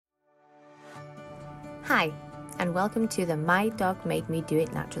Hi, and welcome to the My Dog Made Me Do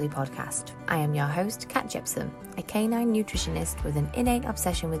It Naturally podcast. I am your host, Kat Jepson, a canine nutritionist with an innate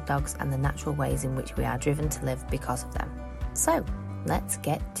obsession with dogs and the natural ways in which we are driven to live because of them. So, let's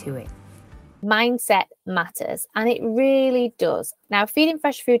get to it. Mindset matters, and it really does. Now, feeding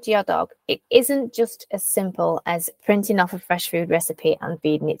fresh food to your dog, it isn't just as simple as printing off a fresh food recipe and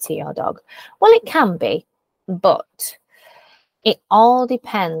feeding it to your dog. Well, it can be, but it all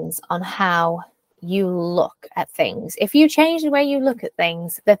depends on how you look at things. If you change the way you look at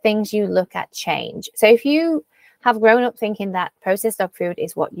things, the things you look at change. So if you have grown up thinking that processed dog food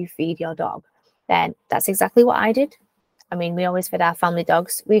is what you feed your dog, then that's exactly what I did. I mean, we always fed our family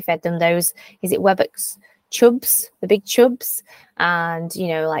dogs. We fed them those, is it Weber's chubs, the big chubs, and,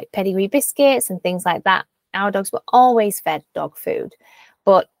 like pedigree biscuits and things like that. Our dogs were always fed dog food.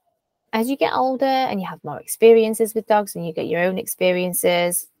 But as you get older and you have more experiences with dogs and you get your own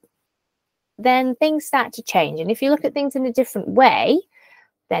experiences, then things start to change. And if you look at things in a different way,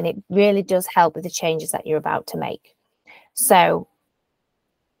 then it really does help with the changes that you're about to make. So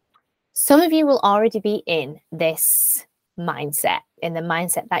some of you will already be in this mindset, in the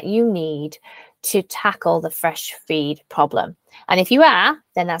mindset that you need to tackle the fresh feed problem. And if you are,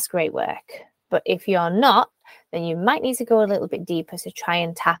 then that's great work. But if you're not, then you might need to go a little bit deeper to try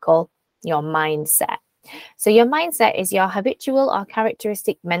and tackle your mindset. So your mindset is your habitual or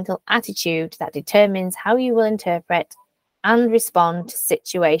characteristic mental attitude that determines how you will interpret and respond to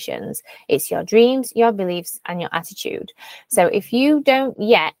situations. It's your dreams, your beliefs, and your attitude. So if you don't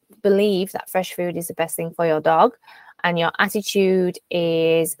yet believe that fresh food is the best thing for your dog, and your attitude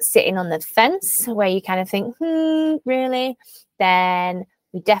is sitting on the fence where you kind of think, really, then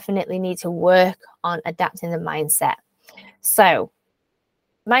we definitely need to work on adapting the mindset. So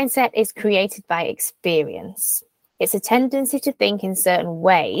mindset is created by experience. It's a tendency to think in certain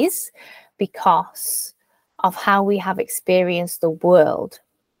ways because of how we have experienced the world.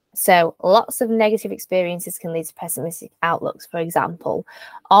 So lots of negative experiences can lead to pessimistic outlooks, for example,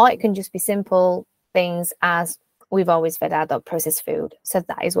 or it can just be simple things as we've always fed our dog processed food. So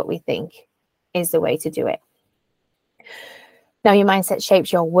that is what we think is the way to do it. Now, your mindset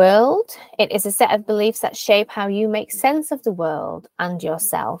shapes your world. It is a set of beliefs that shape how you make sense of the world and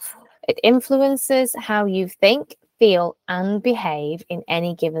yourself. It influences how you think, feel, and behave in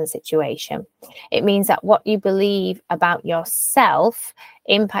any given situation. It means that what you believe about yourself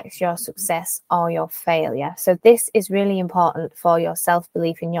impacts your success or your failure. So this is really important for your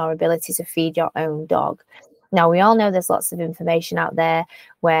self-belief in your ability to feed your own dog. Now, we all know there's lots of information out there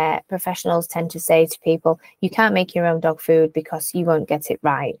where professionals tend to say to people, you can't make your own dog food because you won't get it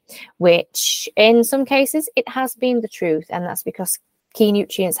right, which in some cases it has been the truth. And that's because key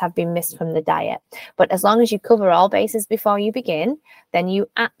nutrients have been missed from the diet. But as long as you cover all bases before you begin, then you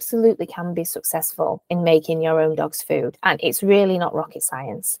absolutely can be successful in making your own dog's food. And it's really not rocket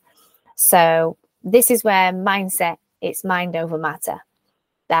science. So this is where mindset, it's mind over matter.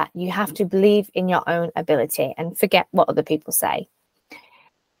 That you have to believe in your own ability and forget what other people say.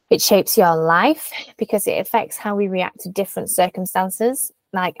 It shapes your life because it affects how we react to different circumstances,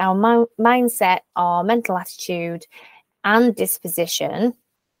 like our mindset, our mental attitude and disposition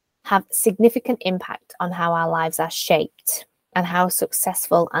have significant impact on how our lives are shaped and how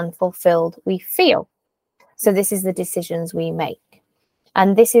successful and fulfilled we feel. So this is the decisions we make.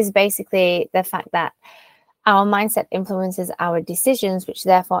 And this is basically the fact that our mindset influences our decisions, which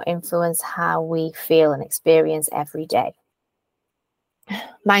therefore influence how we feel and experience every day.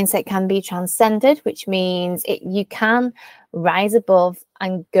 Mindset can be transcended, which means you can rise above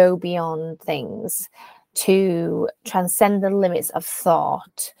and go beyond things to transcend the limits of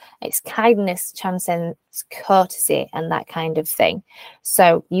thought. It's kindness transcends courtesy and that kind of thing.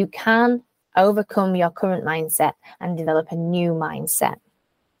 So you can overcome your current mindset and develop a new mindset.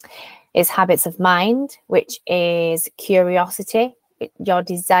 Is habits of mind, which is curiosity, your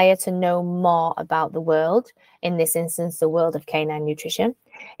desire to know more about the world, in this instance, the world of canine nutrition.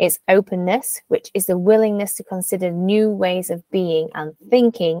 It's openness, which is the willingness to consider new ways of being and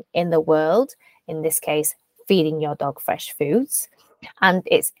thinking in the world, in this case, feeding your dog fresh foods. And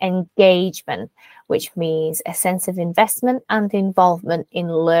it's engagement, which means a sense of investment and involvement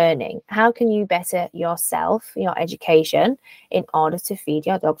in learning. How can you better yourself, your education, in order to feed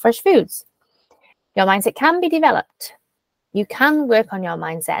your dog fresh foods? Your mindset can be developed. You can work on your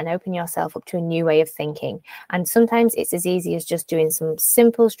mindset and open yourself up to a new way of thinking. And sometimes it's as easy as just doing some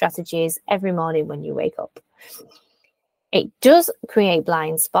simple strategies every morning when you wake up. It does create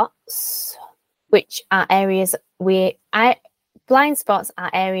blind spots, which are areas blind spots are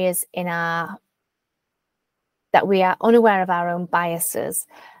areas in that we are unaware of our own biases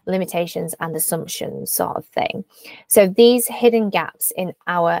limitations and assumptions sort of thing. So these hidden gaps in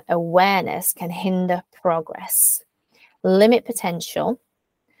our awareness can hinder progress, limit potential,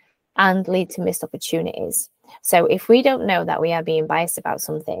 and lead to missed opportunities. So if we don't know that we are being biased about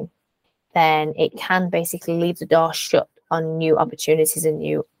something, then it can basically leave the door shut on new opportunities and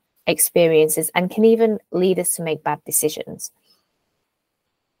new experiences, and can even lead us to make bad decisions.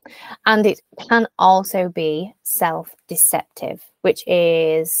 And it can also be self-deceptive, which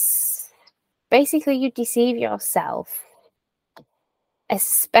is basically you deceive yourself,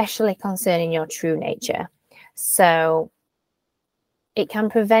 especially concerning your true nature. So it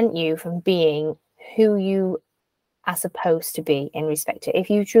can prevent you from being who you are supposed to be in respect to, if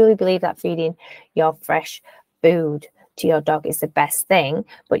you truly believe that feeding your fresh food to your dog is the best thing,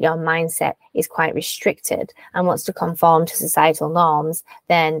 but your mindset is quite restricted and wants to conform to societal norms,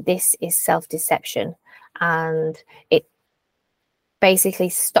 then this is self-deception, and it basically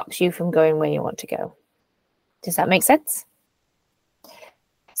stops you from going where you want to go. Does that make sense?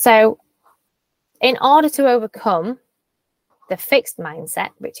 So in order to overcome the fixed mindset,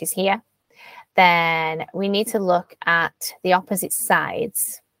 which is here, then we need to look at the opposite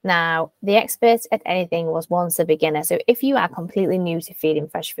sides. Now, the expert at anything was once a beginner. So if you are completely new to feeding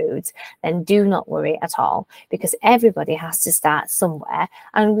fresh foods, then do not worry at all, because everybody has to start somewhere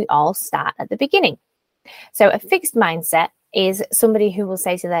and we all start at the beginning. So a fixed mindset is somebody who will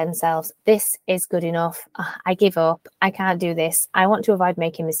say to themselves, this is good enough. I give up. I can't do this. I want to avoid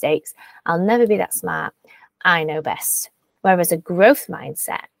making mistakes. I'll never be that smart. I know best. Whereas a growth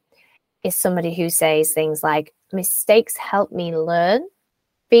mindset is somebody who says things like, mistakes help me learn.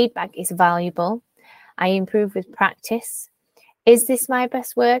 Feedback is valuable. I improve with practice. Is this my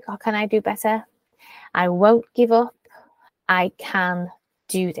best work, or can I do better? I won't give up. I can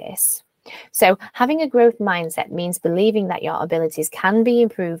do this. So having a growth mindset means believing that your abilities can be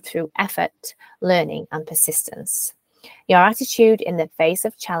improved through effort, learning, and persistence. Your attitude in the face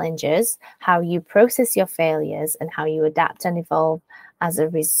of challenges, how you process your failures, and how you adapt and evolve as a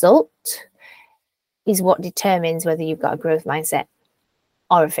result is what determines whether you've got a growth mindset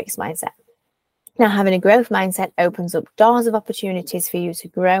or a fixed mindset. Now, having a growth mindset opens up doors of opportunities for you to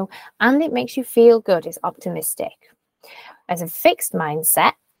grow, and it makes you feel good. It's optimistic. As a fixed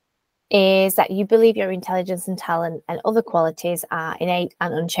mindset is that you believe your intelligence and talent and other qualities are innate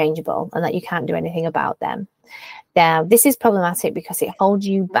and unchangeable, and that you can't do anything about them. Now, this is problematic because it holds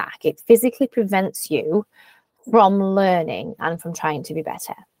you back. It physically prevents you from learning and from trying to be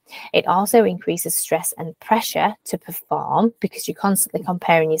better. It also increases stress and pressure to perform because you're constantly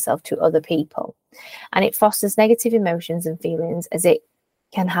comparing yourself to other people. And it fosters negative emotions and feelings, as it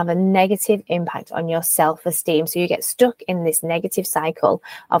can have a negative impact on your self-esteem. So you get stuck in this negative cycle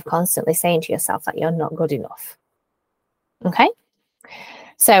of constantly saying to yourself that you're not good enough. Okay?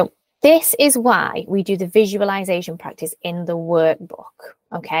 So this is why we do the visualization practice in the workbook.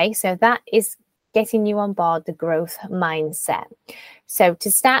 Okay? So that is getting you on board the growth mindset. So to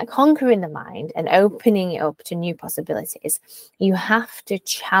start conquering the mind and opening it up to new possibilities, you have to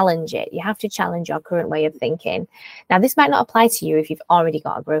challenge it. You have to challenge your current way of thinking. Now, this might not apply to you if you've already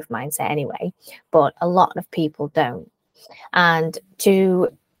got a growth mindset anyway, but a lot of people don't. And to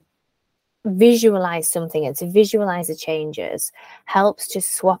visualize something and to visualize the changes helps to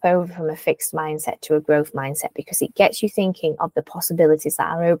swap over from a fixed mindset to a growth mindset, because it gets you thinking of the possibilities that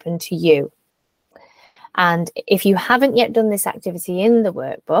are open to you. And if you haven't yet done this activity in the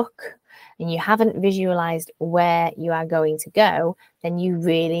workbook and you haven't visualized where you are going to go, then you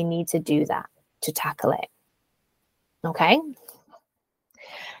really need to do that to tackle it. Okay?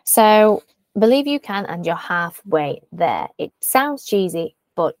 So believe you can, and you're halfway there. It sounds cheesy,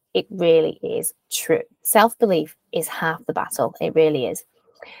 but it really is true. Self-belief is half the battle. It really is.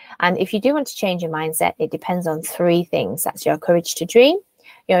 And if you do want to change your mindset, it depends on three things. That's your courage to dream,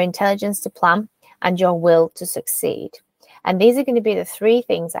 your intelligence to plan, and your will to succeed. And these are going to be the three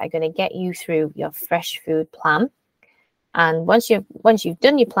things that are going to get you through your fresh food plan. And once you've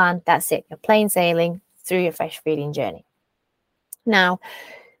done your plan, that's it. You're plain sailing through your fresh feeding journey. Now,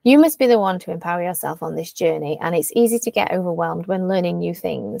 you must be the one to empower yourself on this journey. And it's easy to get overwhelmed when learning new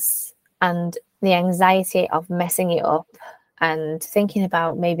things, and the anxiety of messing it up and thinking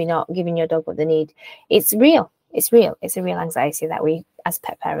about maybe not giving your dog what they need. It's real. It's real. It's a real anxiety that we as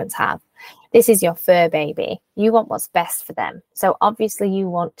pet parents have. This is your fur baby. You want what's best for them. So obviously you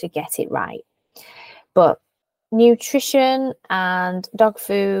want to get it right. But nutrition and dog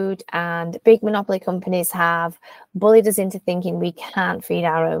food and big monopoly companies have bullied us into thinking we can't feed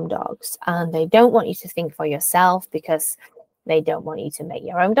our own dogs. And they don't want you to think for yourself, because They don't want you to make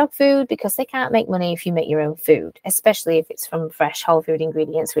your own dog food because they can't make money if you make your own food, especially if it's from fresh whole food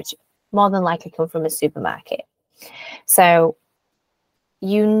ingredients, which more than likely come from a supermarket. So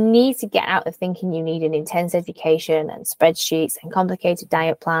you need to get out of thinking you need an intense education and spreadsheets and complicated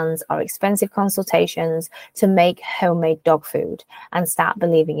diet plans or expensive consultations to make homemade dog food, and start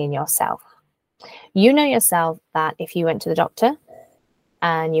believing in yourself. You know yourself that if you went to the doctor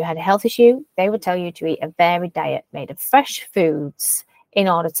and you had a health issue, they would tell you to eat a varied diet made of fresh foods in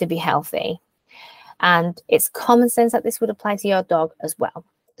order to be healthy. And it's common sense that this would apply to your dog as well.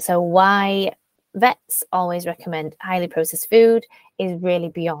 So why vets always recommend highly processed food is really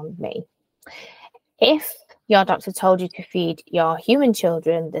beyond me. If your doctor told you to feed your human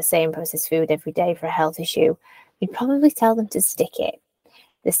children the same processed food every day for a health issue, you'd probably tell them to stick it.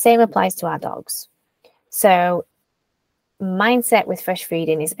 The same applies to our dogs. So mindset with fresh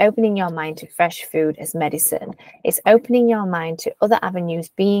feeding is opening your mind to fresh food as medicine. It's opening your mind to other avenues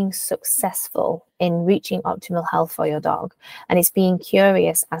being successful in reaching optimal health for your dog. And it's being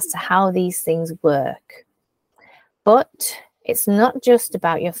curious as to how these things work. But it's not just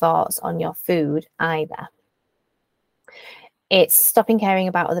about your thoughts on your food either. It's stopping caring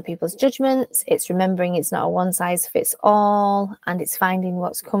about other people's judgments. It's remembering it's not a one size fits all, and it's finding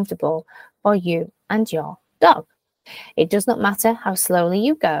what's comfortable for you and your dog. It does not matter how slowly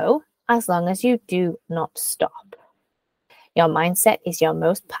you go, as long as you do not stop. Your mindset is your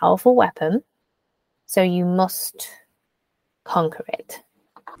most powerful weapon, so you must conquer it.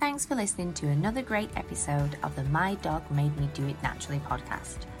 Thanks for listening to another great episode of the My Dog Made Me Do It Naturally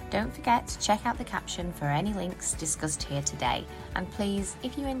podcast. Don't forget to check out the caption for any links discussed here today. And please,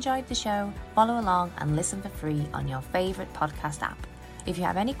 if you enjoyed the show, follow along and listen for free on your favourite podcast app. If you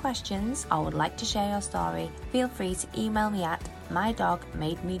have any questions or would like to share your story, feel free to email me at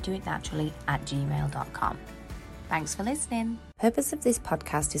mydogmademedoitnaturally@gmail.com. Thanks for listening. Purpose of this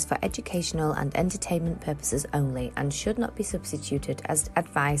podcast is for educational and entertainment purposes only and should not be substituted as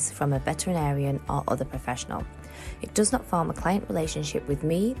advice from a veterinarian or other professional. It does not form a client relationship with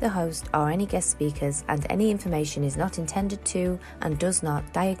me, the host, or any guest speakers, and any information is not intended to and does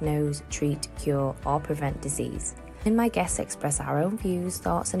not diagnose, treat, cure, or prevent disease. My guests express our own views,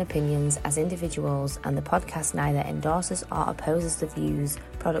 thoughts, and opinions as individuals, and the podcast neither endorses or opposes the views,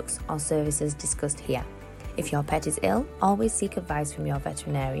 products, or services discussed here. If your pet is ill, always seek advice from your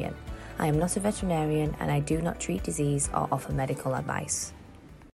veterinarian. I am not a veterinarian and I do not treat disease or offer medical advice.